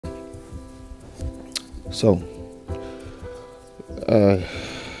So,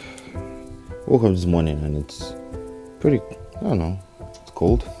 woke up this morning and it's pretty, I don't know, it's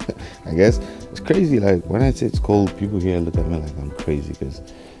cold, I guess. It's crazy, like, when I say it's cold, people here look at me like I'm crazy because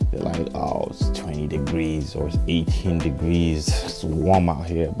they're like, oh, it's 20 degrees or it's 18 degrees, it's warm out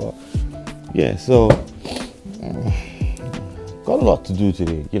here. But yeah, so, got a lot to do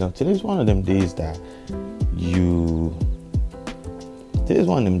today. You know, today's one of them days that you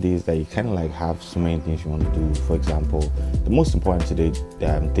kind of like have so many things you want to do. For example, the most important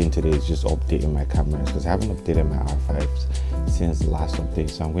thing today is just updating my cameras, because I haven't updated my R5s since the last update.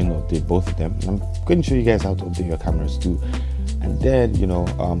 So I'm going to update both of them, and I'm going to show you guys how to update your cameras too. And then, you know,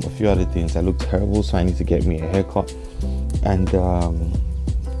 a few other things. I look terrible, so I need to get me a haircut and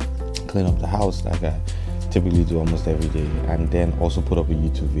clean up the house like I typically do almost every day, and then also put up a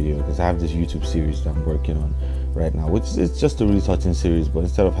YouTube video, because I have this YouTube series that I'm working on right now, which is just a retouching series, but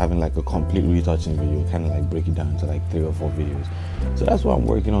instead of having like a complete retouching video, kind of like break it down into like 3 or 4 videos. So that's what I'm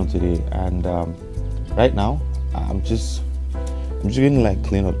working on today. And right now I'm just going to like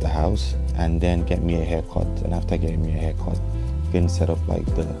clean up the house and then get me a haircut, and after getting me a haircut, then set up like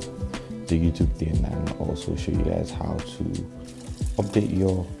the YouTube thing, and also show you guys how to update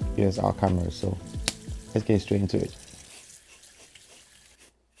your EOS cameras. So let's get straight into it.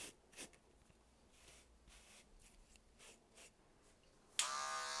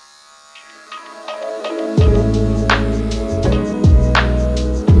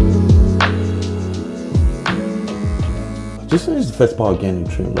 Just finished the first part of getting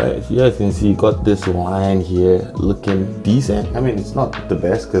trim, right? You guys can see you got this line here looking decent. I mean, it's not the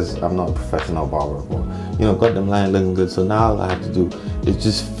best because I'm not a professional barber, but you know, got them line looking good. So now all I have to do is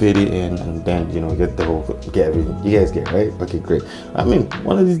just fit it in, and then, you know, get everything. You guys get it, right? Okay, great. I mean,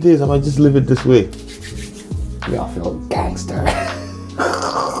 one of these days I might just live it this way. We all feel gangster.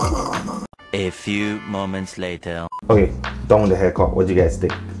 A few moments later. Okay, done with the haircut. What do you guys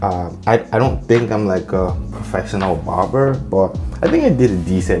think? I don't think I'm like a professional barber, but I think I did a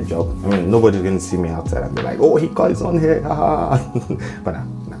decent job. I mean, nobody's gonna see me outside and be like, oh, he cut his own hair, haha. But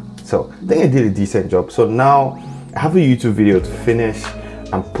no. So I think I did a decent job. So now I have a YouTube video to finish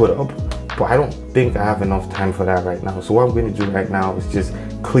and put up, but I don't think I have enough time for that right now. So what I'm going to do right now is just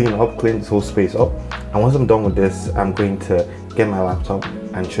clean this whole space up. And once I'm done with this, I'm going to get my laptop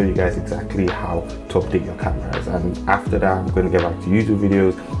and show you guys exactly how to update your cameras. And after that, I'm going to get back to YouTube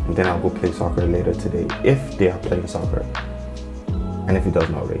videos, and then I'll go play soccer later today if they are playing soccer, and if it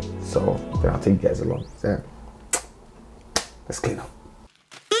doesn't already. So then I'll take you guys along. So let's clean up.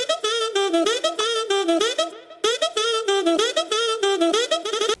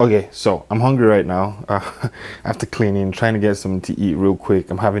 Okay, so I'm hungry right now. After cleaning, trying to get something to eat real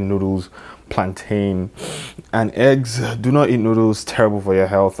quick. I'm having noodles, plantain, and eggs. Do not eat noodles, terrible for your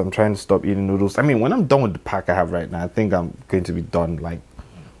health. I'm trying to stop eating noodles. I mean, when I'm done with the pack I have right now, I think I'm going to be done like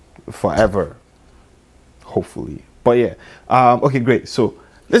forever, hopefully. But yeah, okay, great. So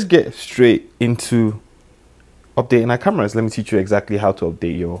let's get straight into updating our cameras. Let me teach you exactly how to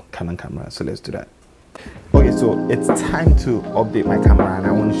update your Canon camera. So let's do that. Okay, so it's time to update my camera, and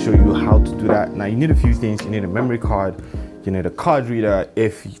I want to show you how to do that. Now you need a few things. You need a memory card, you need a card reader.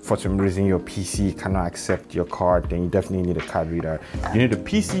 If for some reason your PC cannot accept your card, then you definitely need a card reader. You need a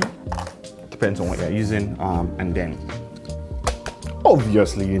PC, depends on what you're using, and then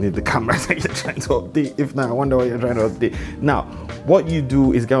obviously you need the camera that you're trying to update. If not, I wonder what you're trying to update. Now what you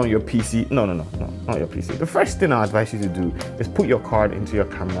do is get on your PC. No, not your PC. The first thing I advise you to do is put your card into your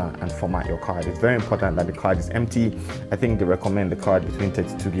camera and format your card. It's very important that the card is empty. I think they recommend the card between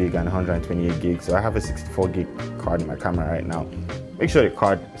 32 gig and 128 gig. So I have a 64 gig card in my camera right now. Make sure the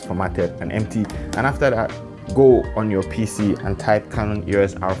card is formatted and empty. And after that, go on your PC and type Canon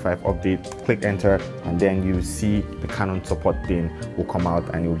EOS R5 update, click enter, and then you see the Canon support thing will come out,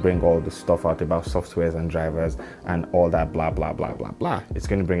 and you'll bring all the stuff out about softwares and drivers and all that blah blah blah blah blah. It's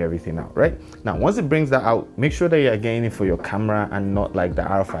going to bring everything out, right? Now once it brings that out, make sure that you're getting it for your camera and not like the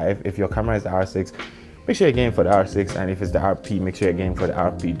R5. If your camera is the R6, make sure you're getting for the R6, and if it's the RP, make sure you're getting for the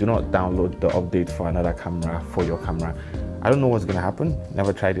RP. Do not download the update for another camera for your camera. I don't know what's going to happen,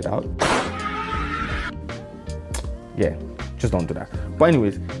 never tried it out. Yeah, just don't do that. But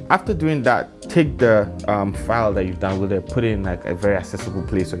anyways, after doing that, take the file that you've downloaded, put it in like a very accessible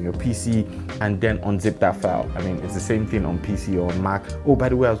place on your PC, and then unzip that file. I mean, it's the same thing on PC or Mac. Oh, by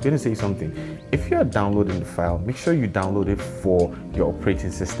the way, I was going to say something. If you're downloading the file, make sure you download it for your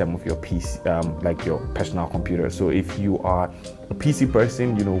operating system of your PC, like your personal computer. So if you are a PC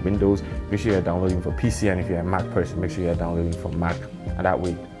person, you know, Windows, make sure you're downloading for PC, and if you're a Mac person, make sure you're downloading for Mac, and that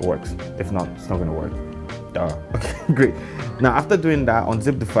way it works. If not, it's not going to work. Okay, great. Now after doing that,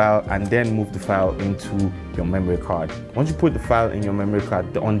 unzip the file and then move the file into your memory card. Once you put the file in your memory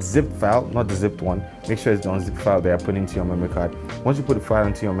card, the unzipped file, not the zipped one, make sure it's the unzipped file that you're putting into your memory card. Once you put the file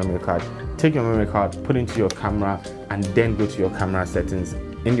into your memory card, take your memory card, put it into your camera, and then go to your camera settings.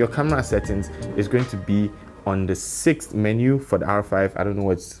 In your camera settings, it's going to be on the 6th menu for the R5. I don't know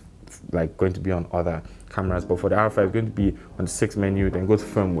what's like going to be on other cameras, but for the R5 it's going to be on the 6th menu. Then go to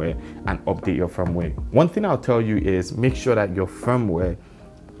firmware and update your firmware. One thing I'll tell you is make sure that your firmware,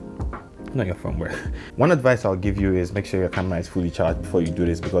 not your firmware, one advice I'll give you is make sure your camera is fully charged before you do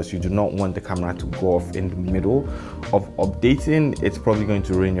this, because you do not want the camera to go off in the middle of updating. It's probably going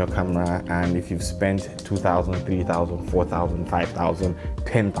to ruin your camera, and if you've spent $2,000, $3,000, $4,000, $5,000,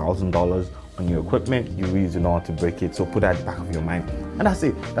 $10,000 on your equipment, you really do not want to break it. So put that at the back of your mind, and that's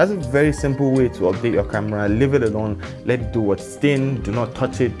it. That's a very simple way to update your camera. Leave it alone, let it do what's thin. Do not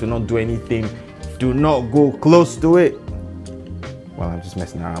touch it, do not do anything, do not go close to it. Well, I'm just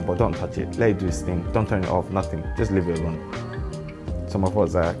messing around, but don't touch it. Let it do its thing. Don't turn it off, nothing. Just leave it alone. Some of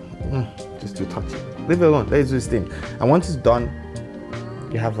us are just to touch it. Leave it alone, let it do its thing. And once it's done,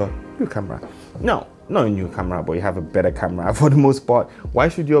 you have a new camera. No, not a new camera, but you have a better camera for the most part. Why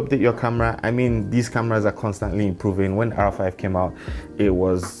should you update your camera? I mean, these cameras are constantly improving. When R5 came out, it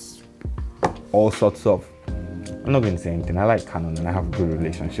was all sorts of, I'm not going to say anything. I like Canon and I have a good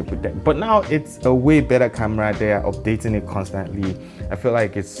relationship with them. But now it's a way better camera. They are updating it constantly. I feel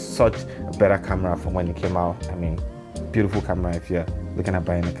like it's such a better camera from when it came out. I mean, beautiful camera. If you're looking at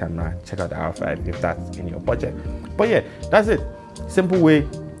buying a camera, check out the R5 if that's in your budget. But yeah, that's it. Simple way,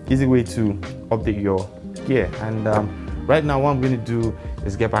 easy way to update your gear. And right now what I'm going to do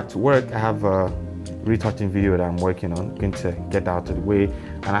is get back to work. I have a retouching video that I'm working on. I'm going to get that out of the way,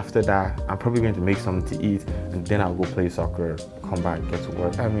 and after that I'm probably going to make something to eat, and then I'll go play soccer, come back, get to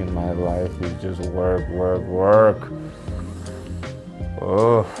work. I mean, my life is just work.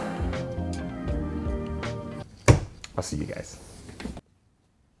 Oh, I'll see you guys.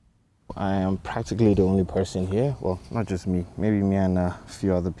 I am practically the only person here. Well, not just me, maybe me and a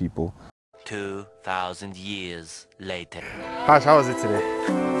few other people. 2,000 years later. Harsh, how was it today?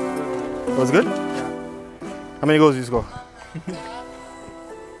 It was good? How many goals did you score?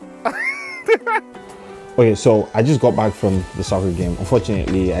 Okay, so I just got back from the soccer game.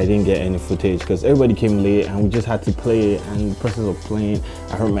 Unfortunately, I didn't get any footage because everybody came late and we just had to play it. And in the process of playing,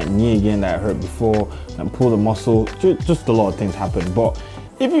 I hurt my knee again that I hurt before, and pulled a muscle. Just a lot of things happened. But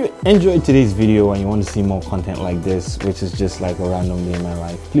if you enjoyed today's video and you want to see more content like this, which is just like a random day in my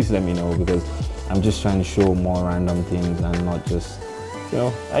life, please let me know, because I'm just trying to show more random things and not just, you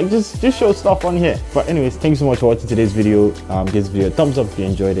know, like just show stuff on here. But anyways, thank you so much for watching today's video. Give this video a thumbs up if you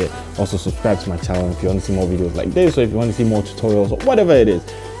enjoyed it. Also subscribe to my channel if you want to see more videos like this, or if you want to see more tutorials or whatever it is,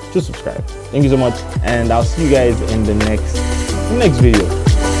 just subscribe. Thank you so much, and I'll see you guys in the next video.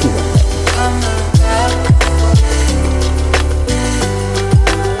 Peace out.